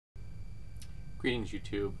Greetings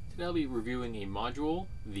YouTube. Today I'll be reviewing a module,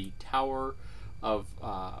 the Tower of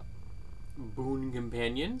Boon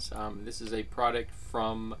Companions. This is a product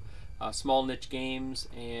from Small Niche Games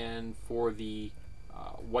and for the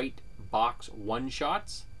white box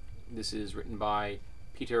one-shots. This is written by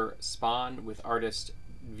Peter Spahn with artist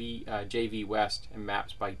J.V. West and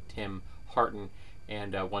maps by Tim Harton.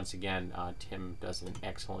 And once again, Tim does an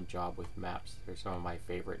excellent job with maps. They're some of my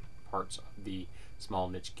favorite parts of the Small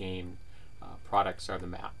Niche Game products are the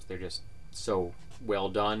maps. They're just so well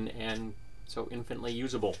done and so infinitely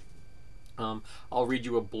usable. I'll read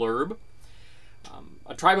you a blurb.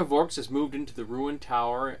 A tribe of orcs has moved into the ruined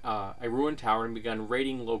tower, and begun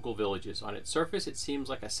raiding local villages. On its surface, it seems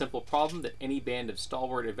like a simple problem that any band of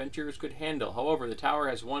stalwart adventurers could handle. However, the tower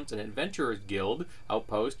has once an adventurers guild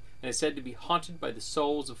outpost and is said to be haunted by the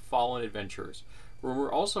souls of fallen adventurers.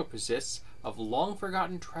 Rumor also persists of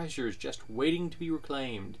long-forgotten treasures just waiting to be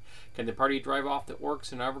reclaimed. Can the party drive off the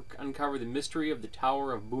orcs and uncover the mystery of the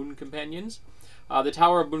Tower of Boon Companions? The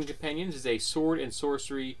Tower of Boon Companions is a sword and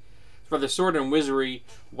wizardry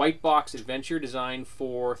white box adventure designed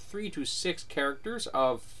for 3 to 6 characters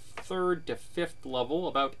of 3rd to 5th level,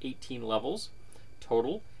 about 18 levels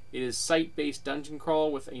total. It is site-based dungeon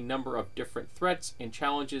crawl with a number of different threats and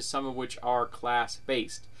challenges, some of which are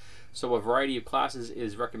class-based. So a variety of classes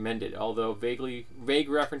is recommended, although vague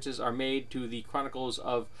references are made to the Chronicles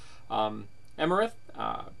of Emerith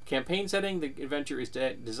campaign setting. The adventure is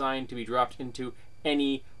designed to be dropped into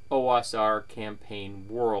any OSR campaign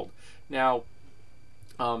world. Now,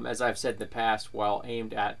 as I've said in the past, while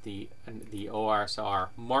aimed at the OSR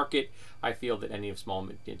market, I feel that any of Small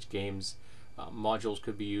Niche Games modules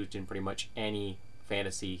could be used in pretty much any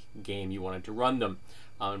fantasy game you wanted to run them.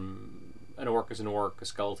 An orc is an orc, a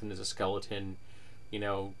skeleton is a skeleton, you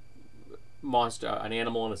know, an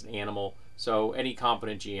animal is an animal. So any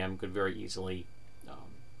competent GM could very easily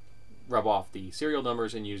rub off the serial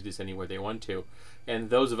numbers and use this anywhere they want to. And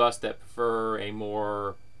those of us that prefer a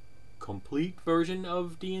more complete version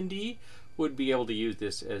of D&D would be able to use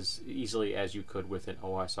this as easily as you could with an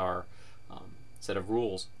OSR set of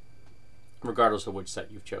rules, regardless of which set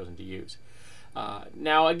you've chosen to use.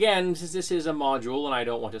 Now again, since this is a module and I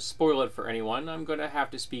don't want to spoil it for anyone, I'm going to have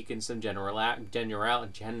to speak in some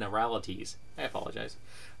generalities. I apologize.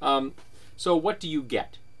 So what do you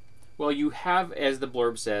get? Well, you have, as the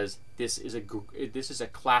blurb says, this is a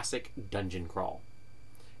classic dungeon crawl.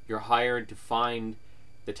 You're hired to find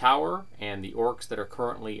the tower and the orcs that are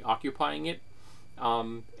currently occupying it,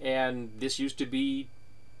 and this used to be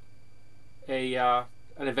an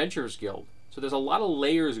adventurers guild. So there's a lot of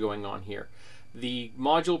layers going on here. The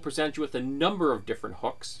module presents you with a number of different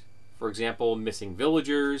hooks. For example, missing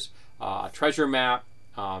villagers, a treasure map.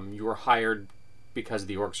 You were hired because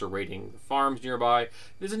the orcs are raiding the farms nearby.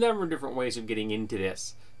 There's a number of different ways of getting into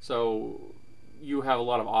this. So you have a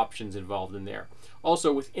lot of options involved in there.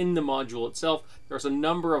 Also, within the module itself, there's a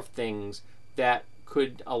number of things that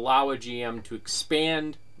could allow a GM to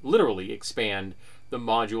expand, literally expand, the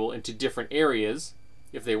module into different areas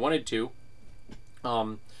if they wanted to.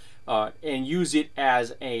 And use it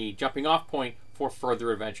as a jumping off point for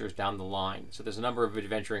further adventures down the line. So there's a number of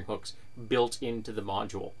adventuring hooks built into the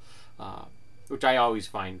module, which I always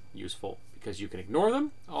find useful because you can ignore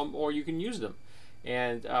them or you can use them.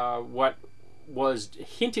 And what was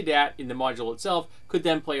hinted at in the module itself could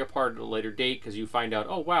then play a part at a later date because you find out,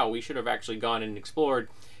 oh wow, we should have actually gone and explored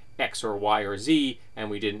X or Y or Z, and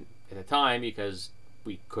we didn't at the time because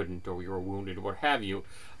we couldn't or we were wounded or what have you.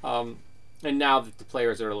 And now that the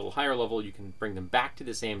players are at a little higher level, you can bring them back to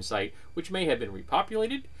the same site, which may have been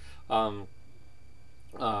repopulated, and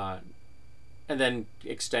then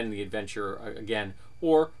extend the adventure again.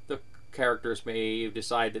 Or the characters may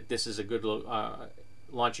decide that this is a good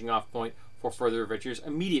launching off point for further adventures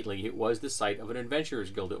immediately. It was the site of an adventurers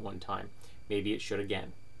guild at one time. Maybe it should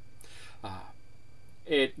again.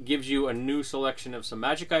 It gives you a new selection of some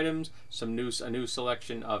magic items, a new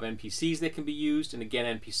selection of NPCs that can be used, and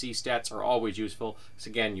again, NPC stats are always useful. So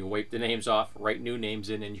again, you wipe the names off, write new names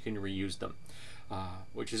in, and you can reuse them,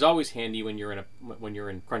 which is always handy when you're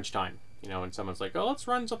in crunch time. You know, and someone's like, "Oh, let's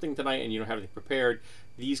run something tonight," and you don't have anything prepared.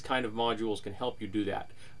 These kind of modules can help you do that.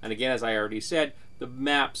 And again, as I already said, the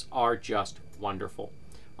maps are just wonderful,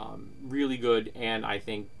 really good, and I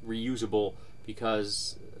think reusable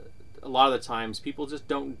because a lot of the times people just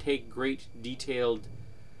don't take great detailed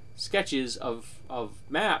sketches of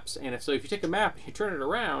maps, and if you take a map and you turn it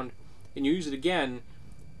around and you use it again,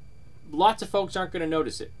 lots of folks aren't going to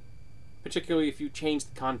notice it, particularly if you change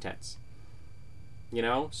the contents, you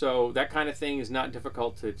know. So that kind of thing is not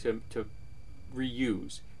difficult to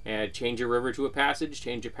reuse. And change a river to a passage,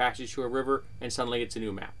 change a passage to a river, and suddenly it's a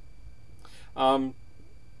new map.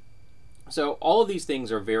 So all of these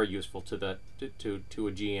things are very useful to a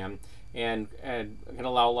GM, and can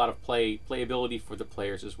allow a lot of playability for the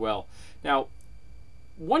players as well. Now,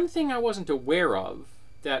 one thing I wasn't aware of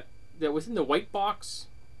that within the white box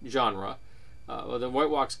genre, or the white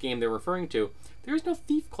box game they're referring to, there is no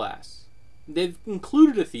thief class. They've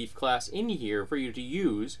included a thief class in here for you to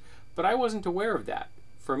use, but I wasn't aware of that.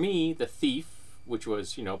 For me, the thief, which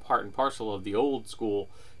was, you know, part and parcel of the old school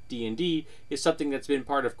D&D, is something that's been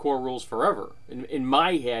part of core rules forever. In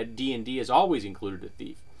my head, D&D has always included a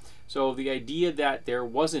thief. So the idea that there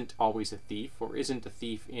wasn't always a thief, or isn't a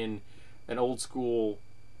thief in an old school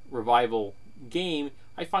revival game,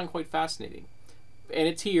 I find quite fascinating. And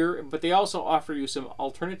it's here, but they also offer you some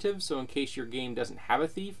alternatives, so in case your game doesn't have a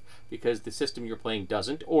thief, because the system you're playing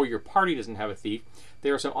doesn't, or your party doesn't have a thief,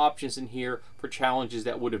 there are some options in here for challenges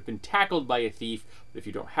that would have been tackled by a thief. But if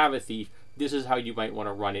you don't have a thief, this is how you might want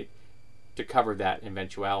to run it to cover that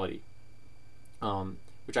eventuality,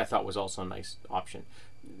 which I thought was also a nice option.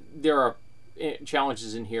 There are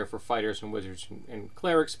challenges in here for fighters and wizards and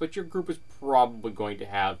clerics, but your group is probably going to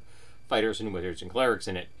have fighters and wizards and clerics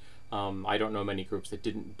in it. I don't know many groups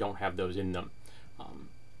that don't have those in them,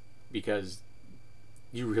 because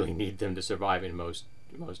you really need them to survive in most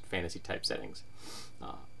fantasy type settings.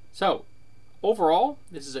 So overall,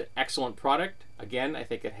 this is an excellent product. Again, I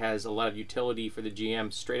think it has a lot of utility for the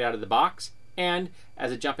GM straight out of the box, and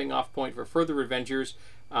as a jumping off point for further adventures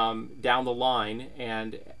down the line,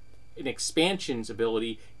 and an expansions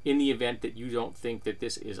ability in the event that you don't think that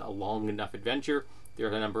this is a long enough adventure.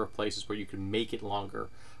 There's a number of places where you can make it longer,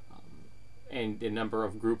 and a number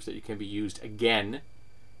of groups that you can be used again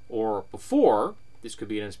or before. This could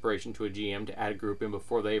be an inspiration to a GM to add a group in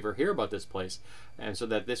before they ever hear about this place, and so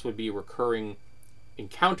that this would be a recurring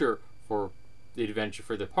encounter for the adventure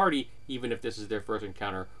for the party, even if this is their first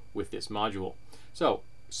encounter with this module. So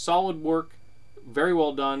solid work, very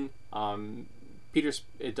well done. Peter's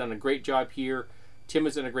done a great job here. Tim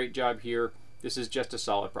has done a great job here. This is just a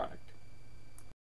solid product.